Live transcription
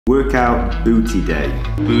Workout booty day.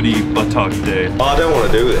 Booty buttocks day. Oh, I don't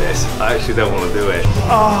want to do this. I actually don't want to do it.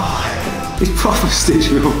 Oh, he's proper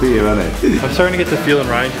stitched me up here, isn't he? I'm starting to get the feeling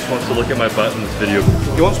Ryan just wants to look at my butt in this video.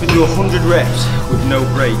 He wants me to do 100 reps with no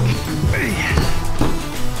break.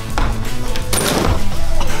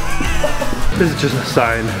 This is just a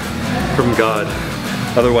sign from God,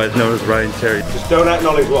 otherwise known as Ryan Terry. Just don't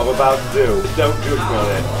acknowledge what I'm about to do. Just don't judge me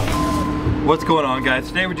on it. What's going on, guys?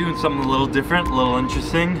 Today we're doing something a little different, a little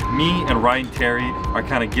interesting. Me and Ryan Terry are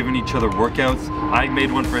kind of giving each other workouts. I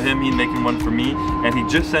made one for him, he's making one for me, and he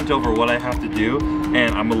just sent over what I have to do.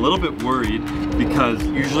 And I'm a little bit worried because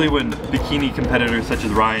usually when bikini competitors such as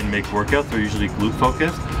Ryan make workouts, they're usually glute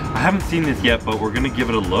focused. I haven't seen this yet, but we're gonna give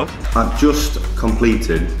it a look. I've just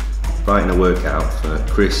completed writing a workout for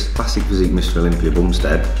Chris, Classic Physique Mr. Olympia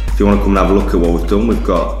Bumstead. If you want to come and have a look at what we've done, we've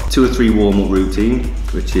got 2 or 3 warm-up routine,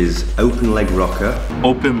 which is open leg rocker.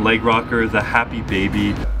 Open leg rocker is a happy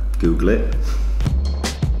baby. Google it.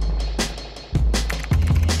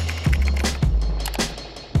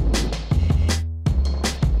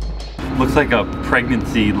 Looks like a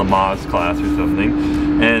pregnancy Lamaze class or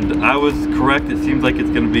something. And I was correct, it seems like it's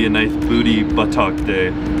gonna be a nice booty buttock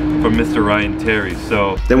day from Mr. Ryan Terry.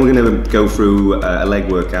 So then we're gonna go through a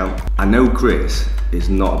leg workout. I know Chris is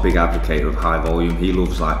not a big advocate of high volume. He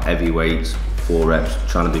loves like heavy weights, 4 reps,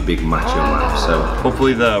 trying to be big macho man. So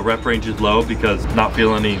hopefully the rep range is low because not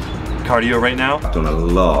feeling any cardio right now. I've done a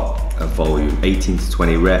lot of volume, 18 to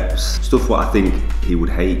 20 reps. Stuff what I think he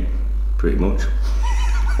would hate, pretty much.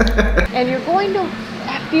 And you're going to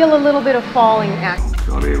feel a little bit of falling action.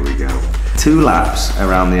 God, here we go. 2 laps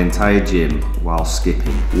around the entire gym while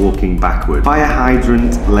skipping, walking backward. Fire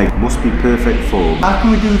hydrant leg must be perfect form. How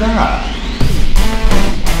can we do that?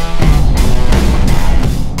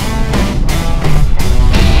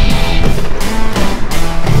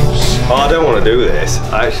 Oh, I don't want to do this.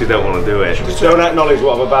 I actually don't want to do it. Just don't acknowledge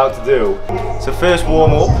what I'm about to do. So first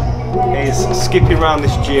warm up is skipping around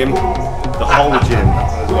this gym, the whole gym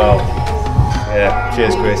as well. Yeah,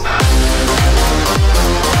 cheers Chris.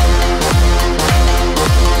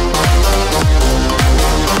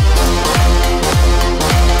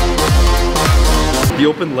 The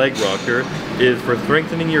open leg rocker is for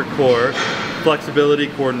strengthening your core, flexibility,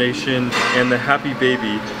 coordination, and the happy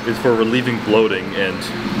baby is for relieving bloating and,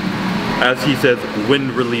 as he says,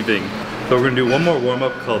 wind relieving. So we're gonna do one more warm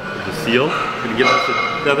up called the seal. We're gonna give this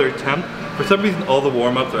another attempt. For some reason, all the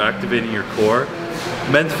warm ups are activating your core.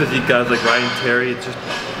 Men's physique guys like Ryan Terry, it's just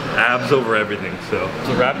abs over everything. So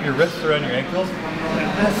wrap your wrists around your ankles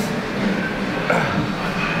like this.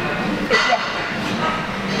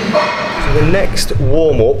 So the next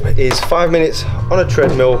warm up is 5 minutes on a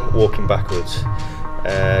treadmill, walking backwards.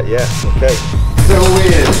 Yeah, okay. So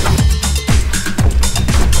weird.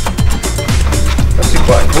 That's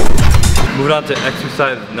quite cool. Moving on to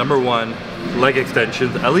exercise number 1, leg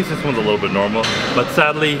extensions. At least this one's a little bit normal, but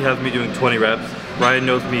sadly he has me doing 20 reps. Ryan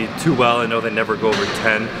knows me too well, I know they never go over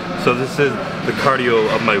 10. So this is the cardio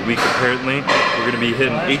of my week apparently. We're gonna be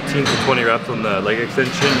hitting 18 to 20 reps on the leg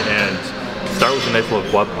extension and start with a nice little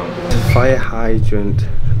quad pump. Fire hydrant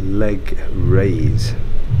leg raise.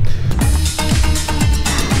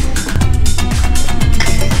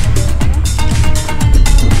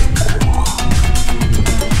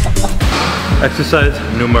 Exercise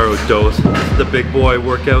numero 2. This is the big boy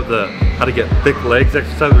workout, the how to get thick legs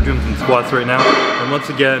exercise. We're doing some squats right now. And once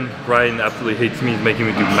again, Ryan absolutely hates me. He's making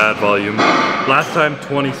me do mad volume. Last time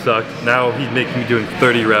 20 sucked. Now he's making me doing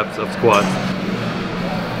 30 reps of squats.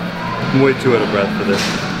 I'm way too out of breath for this.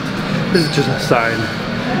 This is just a sign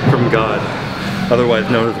from God, otherwise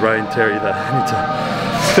known as Ryan Terry, that I need to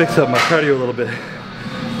fix up my cardio a little bit.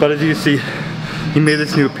 But as you see, he made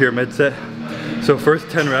this new pyramid set. So first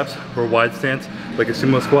 10 reps were wide stance, like a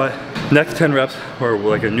sumo squat. Next 10 reps were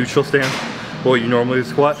like a neutral stance, what you normally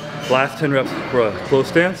squat. Last 10 reps were a close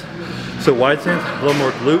stance. So wide stance, a little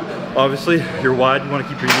more glute. Obviously, you're wide, you want to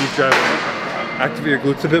keep your knees driving up. Activate your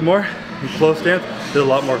glutes a bit more. In close stance, did a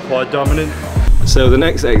lot more quad dominant. So the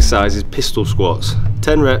next exercise is pistol squats.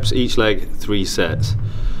 10 reps each leg, 3 sets.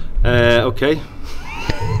 Okay.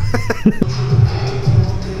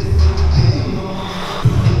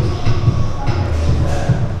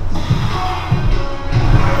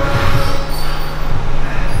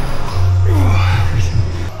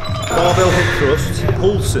 Barbell hip thrust,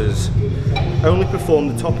 pulsers. Only perform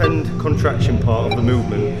the top end contraction part of the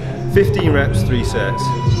movement. 15 reps, 3 sets.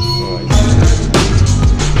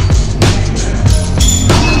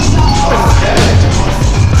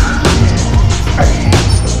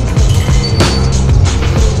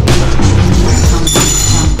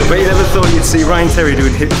 I bet you never thought you'd see Ryan Terry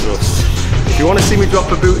doing hip thrusts. If you want to see me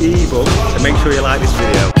drop a booty ebook, then make sure you like this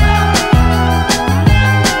video.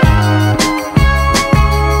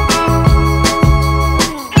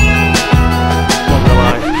 Not gonna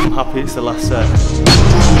lie, I'm happy it's the last set.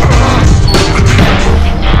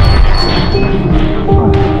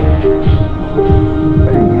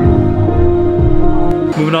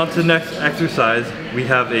 Moving on to the next exercise, we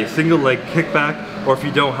have a single leg kickback, or if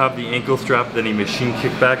you don't have the ankle strap, then a machine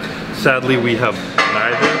kickback. Sadly, we have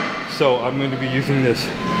neither, so I'm going to be using this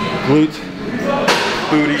glute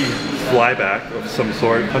booty flyback of some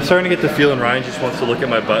sort. I'm starting to get the feeling Ryan just wants to look at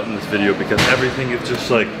my butt in this video because everything is just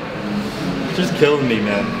like, just killing me,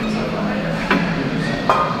 man.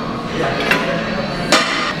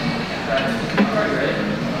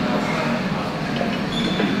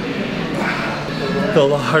 It's a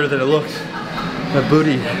lot harder than it looks. My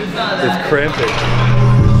booty is cramping.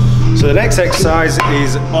 So the next exercise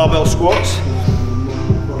is barbell squats.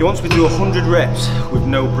 He wants me to do 100 reps with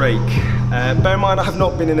no break. Bear in mind I have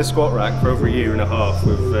not been in a squat rack for over a year and a half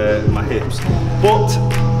with my hips, but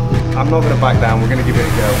I'm not going to back down, we're going to give it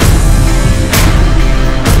a go.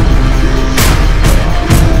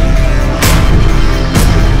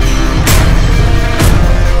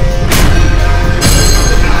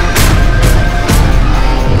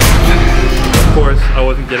 I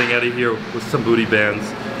wasn't getting out of here with some booty bands,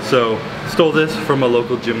 so stole this from a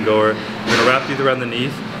local gym goer. I'm gonna wrap these around the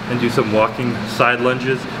knees and do some walking side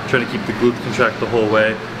lunges, trying to keep the glutes contract the whole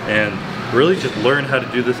way, and really just learn how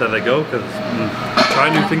to do this as I go, because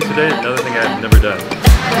trying new things today is another thing I've never done.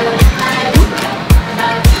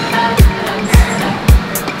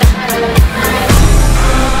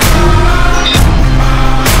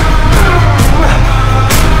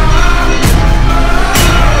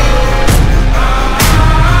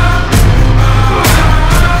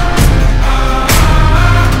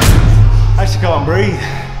 Can't breathe.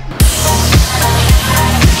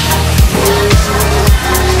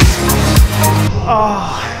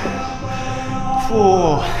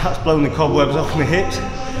 Oh, that's blown the cobwebs off my hips.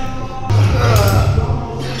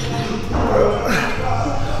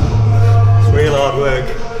 It's real hard work.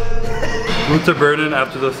 Glutes are burning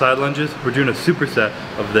after those side lunges. We're doing a superset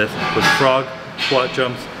of this with frog, squat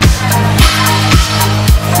jumps.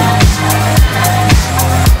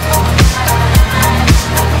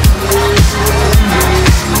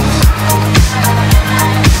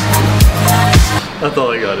 That's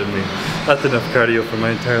all I got in me. That's enough cardio for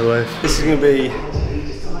my entire life. This is going to be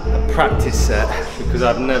a practice set because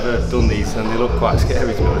I've never done these and they look quite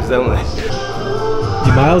scary to be honest, don't they?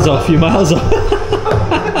 You're miles off, you're miles off.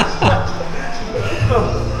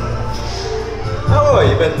 How are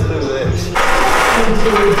you meant to do this?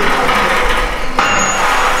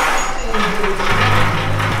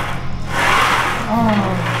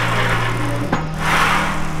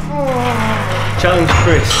 Challenge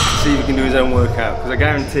Chris to see if he can do his own workout because I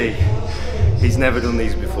guarantee he's never done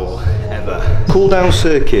these before, ever. Cool down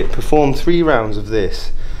circuit, perform 3 rounds of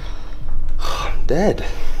this. I'm dead.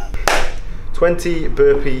 20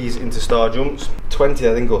 burpees into star jumps, 20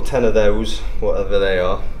 I think or 10 of those, whatever they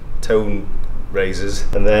are, tone raisers,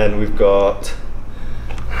 and then we've got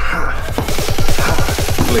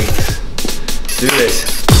links. Do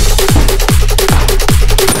this.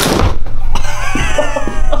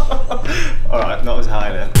 Alright, not as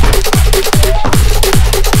high then.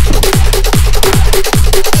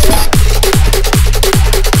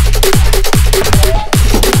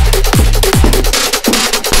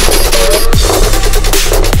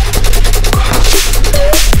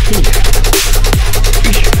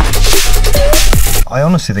 I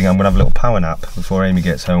honestly think I'm going to have a little power nap before Amy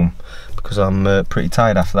gets home because I'm pretty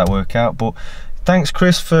tired after that workout, but thanks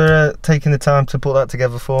Chris for taking the time to put that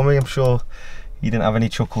together for me. I'm sure you didn't have any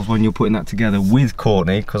chuckles when you were putting that together with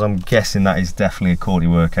Courtney, because I'm guessing that is definitely a Courtney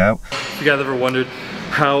workout. If you guys ever wondered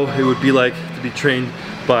how it would be like to be trained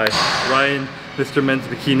by Ryan, Mr. Men's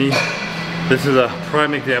Bikini, this is a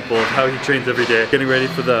prime example of how he trains every day, getting ready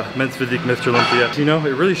for the Men's Physique Mr. Olympia. You know,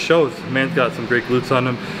 it really shows. The man's got some great glutes on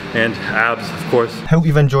him, and abs, of course. Hope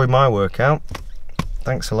you've enjoyed my workout.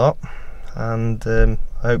 Thanks a lot, and I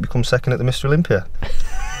hope you come second at the Mr. Olympia.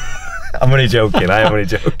 I'm only joking, I am only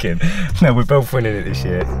joking. No, we're both winning it this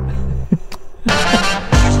year.